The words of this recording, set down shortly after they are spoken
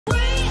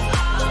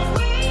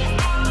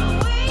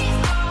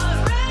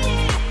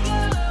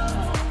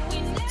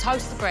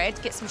toast the bread,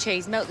 get some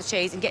cheese, melt the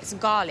cheese, and get some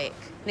garlic.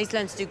 I need to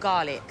learn to do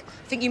garlic.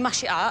 I think you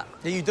mash it up.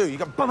 Yeah, you do. You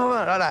go blah, blah,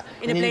 blah, like that.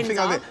 In a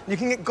blender. You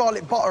can get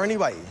garlic butter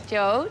anyway.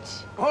 George,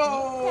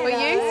 oh. what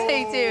are you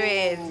two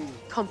doing?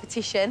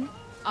 Competition.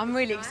 I'm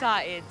really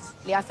excited.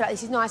 Yeah, I feel like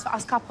this is nice for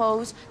us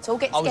couples to all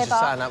get together, was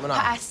just saying that, put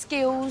our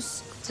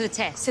skills to the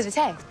test. To the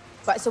test.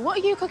 Right, so what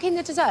are you cooking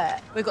the dessert?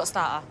 We've got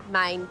starter.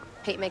 Main,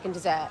 Pete, Megan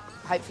dessert.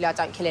 Hopefully I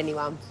don't kill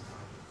anyone.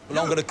 Well,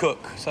 I'm going to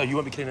cook, so you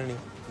won't be killing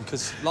anyone.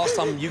 Because last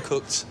time you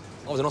cooked,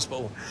 I was in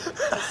hospital.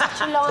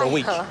 Such a liar. For a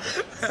week.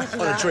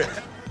 On a trip.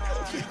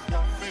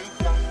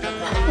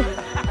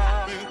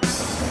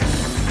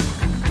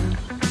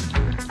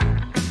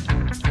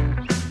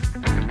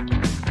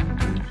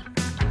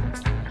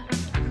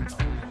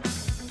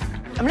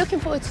 I'm looking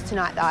forward to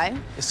tonight, though.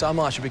 It's so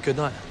much. It'll be a good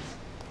night.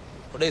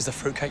 Well, there's the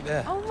fruitcake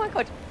there. Oh, my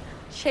God.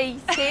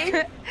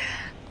 Cheating.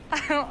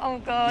 Oh,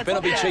 God. You better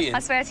not be cheating. I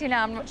swear to you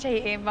now, I'm not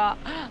cheating, but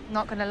I'm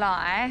not going to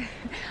lie.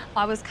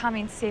 I was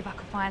coming to see if I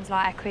could find,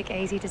 like, a quick,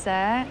 easy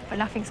dessert, but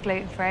nothing's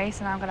gluten-free,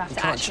 so now I'm going to have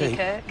to actually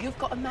cook. You've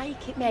got to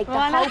make it, Meg. The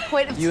whole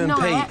point of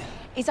tonight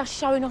is us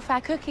showing off our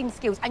cooking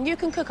skills. And you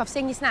can cook. I've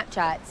seen your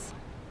Snapchats.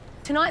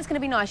 Tonight's going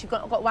to be nice. You've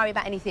got to worry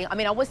about anything. I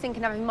mean, I was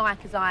thinking of having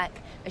Mike as,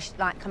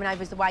 like coming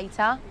over as the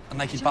waiter. A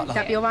naked butler. Would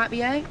that be all right with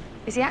you?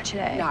 Is he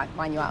actually? No,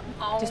 wind you up.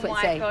 Oh, just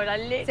my God, I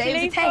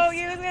literally thought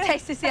you was going to...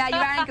 Test to see how your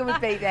anger would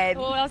be then.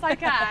 Well, I was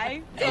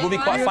OK. It would be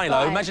quite funny,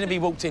 though. Imagine if he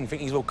walked in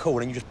thinking he's all cool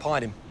and you just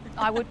pied him.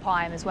 I would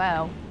pie him as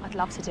well. I'd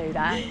love to do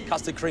that.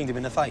 Custard creamed him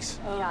in the face.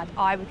 Yeah,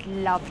 I would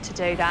love to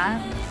do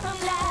that.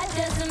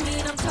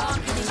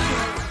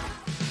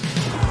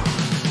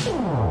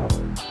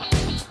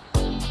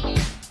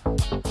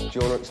 Do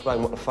you want to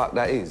explain what the fuck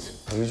that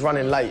is? We was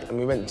running late and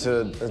we went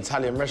to an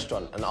Italian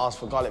restaurant and asked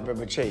for garlic bread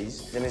with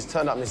cheese. Then it's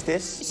turned up and it's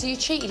this. So you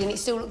cheated and it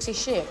still looks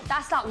as shit?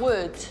 That's like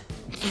wood.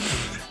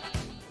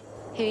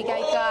 Here you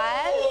go,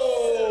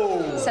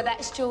 guys. So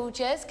that's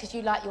George's, because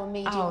you like your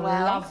medium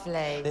well.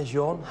 Lovely. There's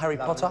yours, Harry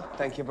Potter.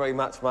 Thank you very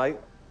much, mate.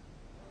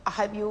 I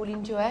hope you all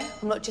enjoy.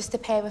 I'm not just a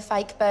pair of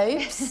fake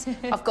boobs.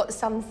 I've got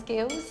some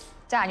skills.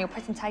 Dan, your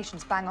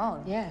presentation's bang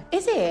on. Yeah.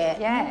 Is it?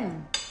 Yeah.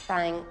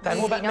 Thanks. Dan,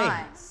 what about Really me?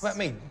 nice. What about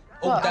me?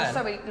 What? Dan. Oh,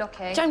 sorry,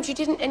 Lockie. James, you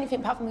didn't anything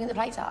apart from get the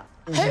plates up.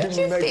 Who do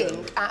you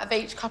think, out of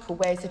each couple,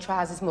 wears the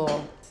trousers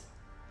more?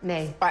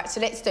 Me. Right,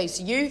 so let's do.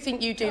 So you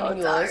think you do on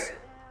yours?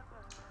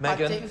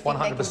 Megan,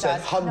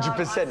 100%.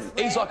 100%.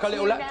 He's like a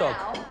little lapdog.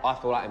 I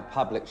feel like in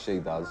public she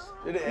does.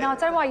 No, I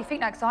don't know why you think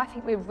that, because I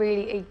think we're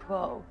really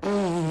equal.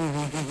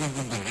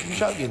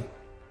 Joking.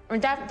 I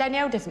mean,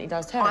 Danielle definitely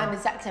does too. I'm the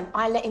exact same.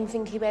 I let him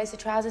think he wears the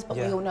trousers, but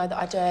we all know that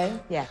I do.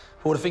 Yeah.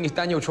 Well, the thing is,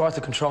 Daniel tries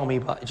to control me,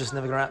 but it just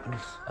never gonna happen.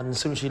 And as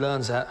soon as she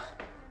learns that,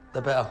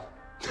 the better.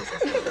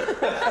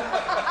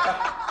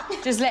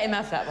 Just let him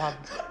have that one.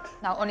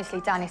 No, honestly,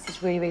 Dan, this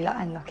is really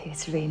unlucky.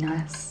 It's really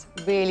nice.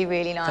 Really,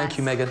 really nice. Thank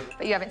you, Megan.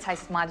 But you haven't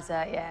tasted my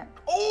dessert yet.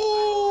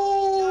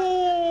 Oh!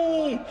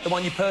 The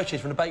one you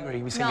purchased from the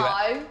bakery we see you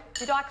at. No.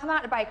 Did I come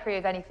out of the bakery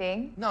with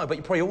anything? No, but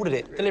you probably ordered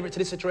it. Deliver it to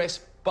this address,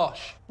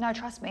 bosh. No,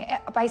 trust me.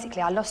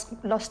 Basically, I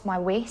lost my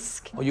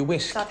whisk. Oh, your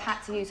whisk? So I've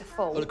had to use a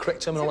fork. Got the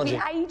correct terminology.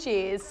 It took me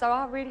ages, so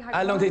I really hope...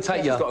 How long did it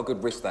take you? She's got a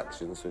good wrist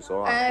action, so it's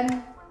all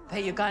right.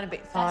 But you're going a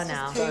bit far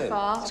now. Too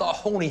far. It's like a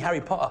horny Harry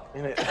Potter,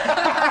 isn't it?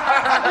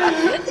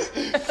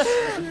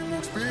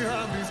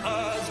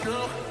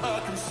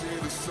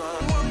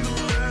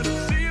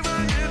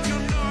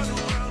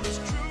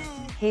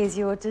 Here's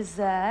your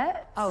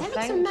dessert. Oh, That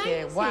thank looks you.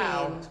 amazing.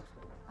 Wow.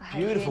 I hope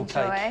Beautiful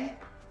you enjoy. cake.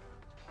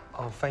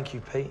 Oh, thank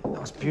you, Pete.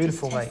 That's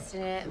beautiful, mate.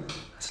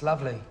 That's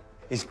lovely.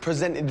 It's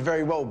presented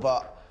very well,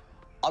 but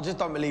I just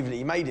don't believe that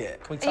he made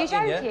it. Can we Are you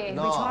tuck in, joking? yeah? Can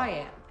we try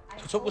it?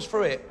 So talk us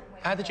through it.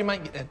 How did you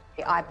make it then?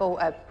 I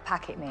bought a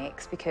packet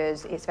mix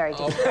because it's very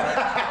difficult.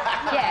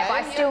 Yeah, but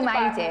I still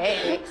made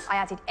it. I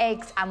added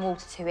eggs and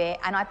water to it,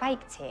 and I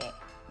baked it.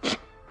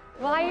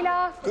 Why are you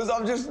laughing? Because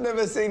I've just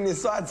never seen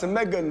this side to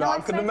Megan. No, I I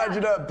could said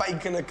imagine that. her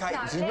baking a cake.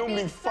 No, She's let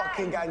normally me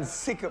fucking say. getting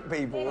sick at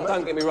people.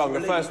 Don't get me wrong,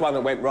 the first one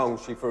that went wrong,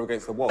 she threw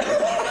against the wall.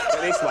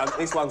 But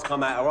this one's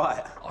come out all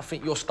right. I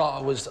think your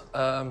starter was,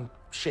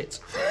 shit.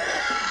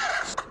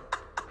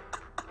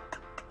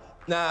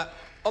 Now,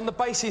 on the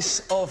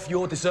basis of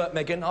your dessert,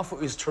 Megan, I thought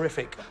it was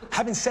terrific.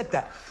 Having said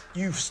that,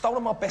 you've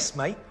stolen my best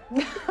mate,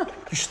 you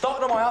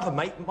started on my other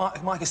mate,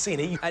 Mike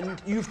Cassini,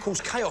 and you've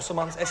caused chaos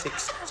amongst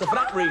Essex. So for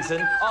that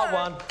reason, I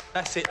won.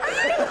 That's it. Are you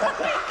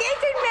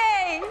kidding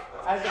me?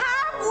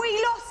 Have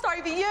we lost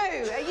over you?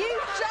 Are you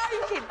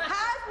joking?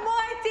 Has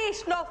my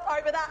dish lost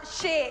over that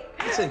shit?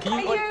 Listen, can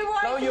you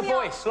lower your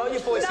voice? Lower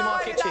your voice in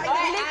my kitchen. That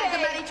is a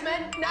Libby.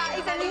 management. That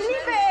is a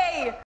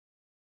Libby.